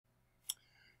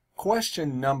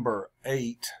Question number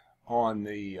 8 on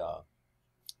the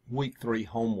week 3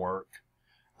 homework.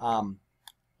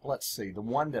 Let's see, the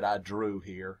one that I drew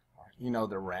here, you know,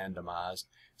 they're randomized.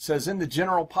 It says in the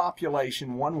general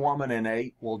population, 1 woman in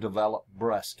 8 will develop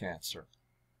breast cancer.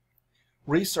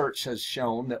 Research has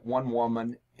shown that 1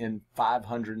 woman in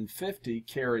 550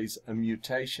 carries a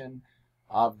mutation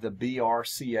of the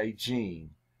BRCA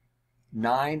gene.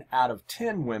 9 out of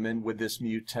 10 women with this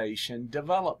mutation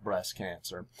develop breast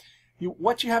cancer.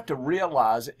 What you have to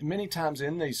realize, many times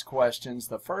in these questions,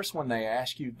 the first one they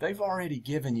ask you, they've already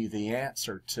given you the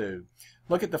answer to.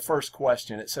 Look at the first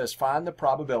question. It says, find the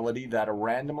probability that a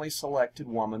randomly selected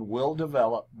woman will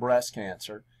develop breast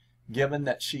cancer given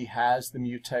that she has the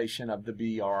mutation of the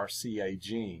BRCA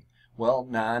gene. Well,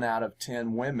 9 out of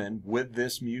 10 women with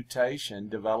this mutation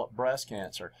develop breast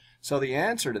cancer. So the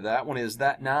answer to that one is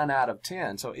that 9 out of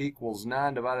 10. So equals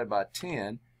 9 divided by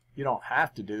 10. You don't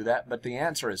have to do that, but the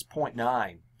answer is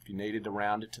 0.9. If you needed to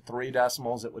round it to 3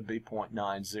 decimals, it would be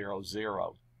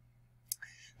 0.900.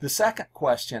 The second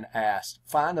question asked,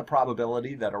 find the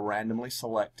probability that a randomly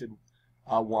selected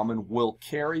woman will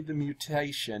carry the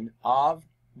mutation of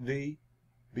the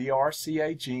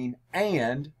BRCA gene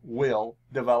and will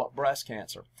develop breast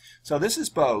cancer. So this is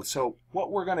both. So what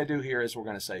we're going to do here is we're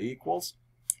going to say equals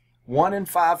 1 in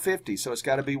 550. So it's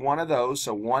got to be one of those.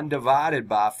 So 1 divided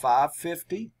by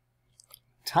 550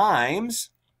 times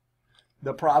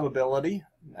the probability,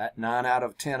 at 9 out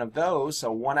of 10 of those.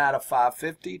 So 1 out of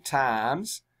 550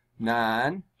 times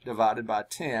 9 divided by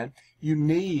 10. You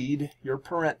need your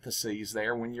parentheses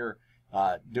there when you're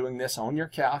doing this on your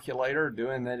calculator,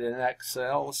 doing it in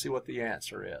Excel. Let's see what the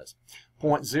answer is.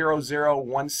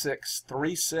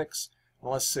 0.001636.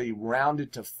 Let's see,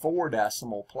 rounded to 4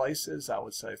 decimal places. I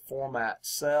would say format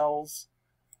cells,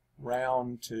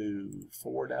 round to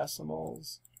 4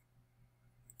 decimals.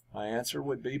 My answer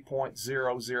would be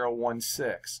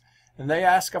 0.0016. And they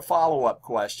ask a follow-up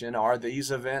question. Are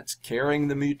these events carrying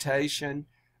the mutation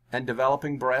and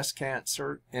developing breast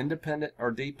cancer independent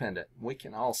or dependent? We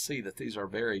can all see that these are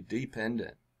very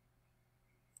dependent.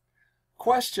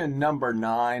 Question number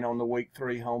 9 on the week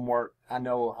 3 homework. I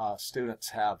know students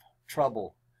have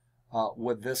trouble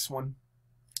with this one.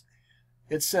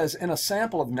 It says in a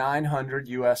sample of 900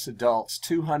 U.S. adults,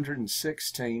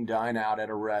 216 dine out at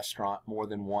a restaurant more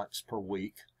than once per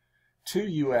week. 2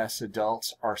 U.S.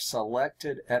 adults are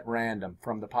selected at random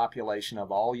from the population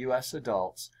of all U.S.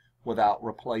 adults without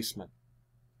replacement.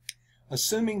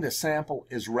 Assuming the sample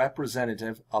is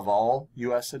representative of all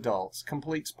U.S. adults,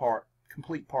 complete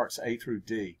parts A through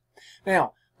D.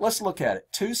 Now, let's look at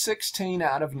it. 216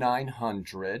 out of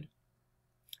 900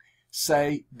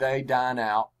 say they dine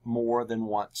out more than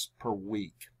once per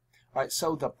week. All right,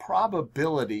 so the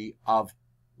probability of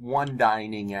one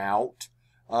dining out,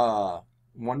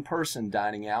 one person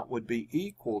dining out would be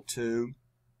equal to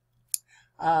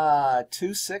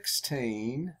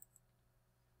 216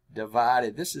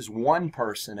 divided, this is one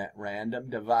person at random,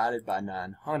 divided by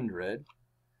 900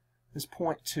 is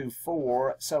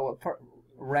 0.24. So a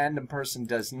random person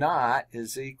does not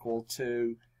is equal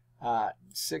to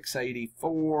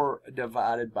 684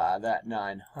 divided by that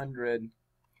 900,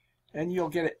 and you'll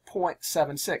get it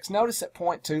 0.76. Notice that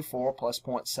 0.24 plus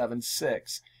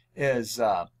 0.76 is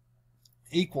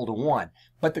equal to 1.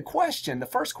 But the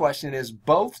first question is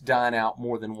both dine out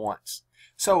more than once.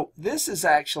 So this is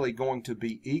actually going to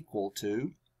be equal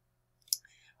to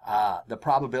the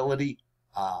probability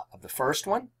of the first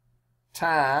one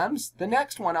times the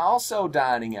next one also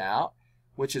dining out,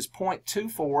 which is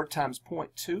 0.24 times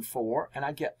 0.24, and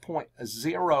I get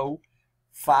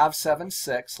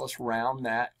 0.0576. Let's round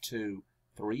that to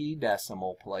 3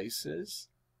 decimal places.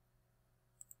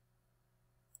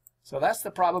 So that's the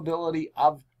probability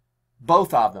of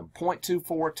both of them,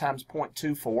 0.24 times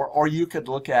 0.24, or you could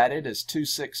look at it as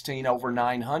 216 over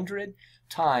 900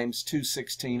 times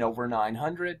 216 over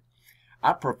 900.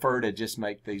 I prefer to just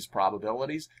make these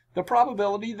probabilities. The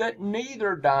probability that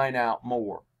neither dine out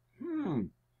more.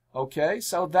 Okay,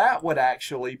 so that would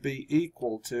actually be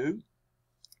equal to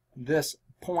this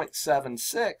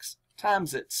 0.76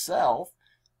 times itself,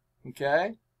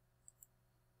 okay,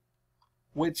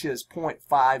 which is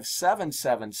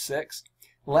 0.5776.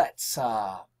 Let's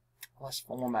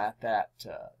format that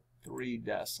to 3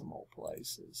 decimal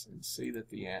places and see that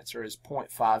the answer is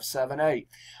 0.578.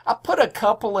 I put a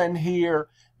couple in here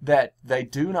that they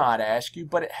do not ask you,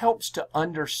 but it helps to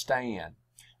understand.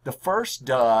 The first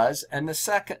does and the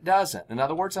second doesn't. In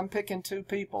other words, I'm picking 2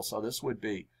 people, so this would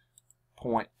be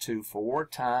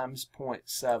 0.24 times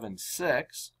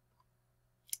 0.76.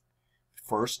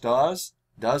 First does,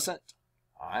 doesn't.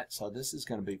 All right, so this is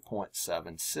going to be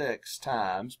 0.76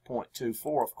 times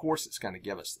 0.24. Of course, it's going to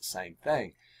give us the same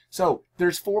thing. So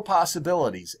there's four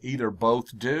possibilities. Either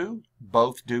both do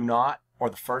not, or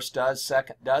the first does,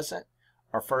 second doesn't,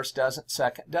 or first doesn't,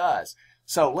 second does.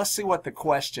 So let's see what the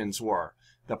questions were.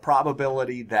 The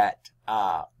probability that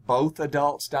both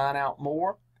adults dine out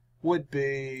more would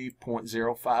be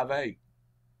 0.058.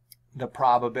 The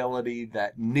probability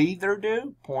that neither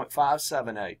do,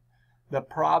 0.578. The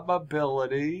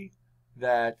probability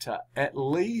that at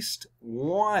least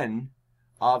one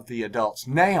of the adults.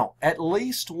 Now, at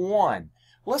least one.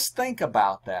 Let's think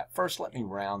about that. First, let me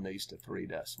round these to 3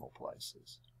 decimal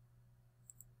places.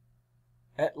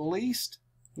 At least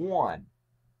one.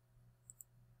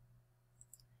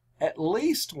 At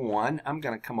least one, I'm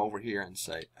going to come over here and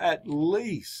say, at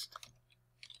least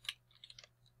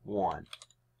one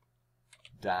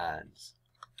dines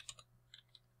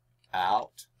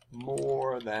out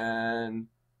more than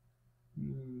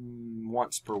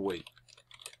once per week.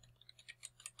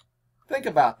 Think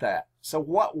about that. So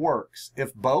what works?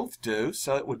 If both do,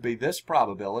 so it would be this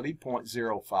probability,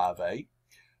 0.058,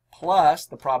 plus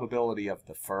the probability of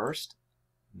the first,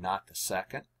 not the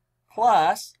second,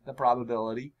 plus the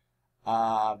probability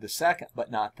of the second, but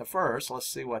not the first. Let's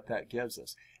see what that gives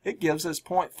us. It gives us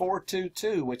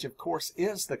 0.422, which of course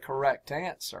is the correct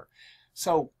answer.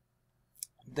 So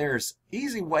there's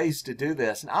easy ways to do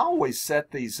this, and I always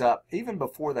set these up even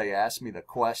before they ask me the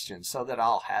question so that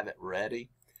I'll have it ready.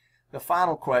 The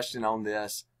final question on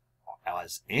this,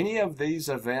 is any of these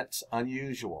events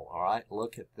unusual? All right,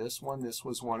 look at this one. This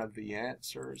was one of the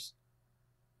answers.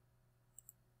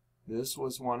 This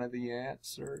was one of the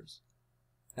answers.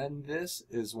 And this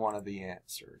is one of the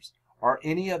answers. Are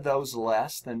any of those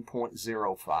less than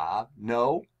 0.05?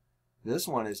 No. This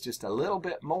one is just a little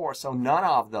bit more, so none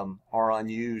of them are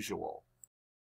unusual.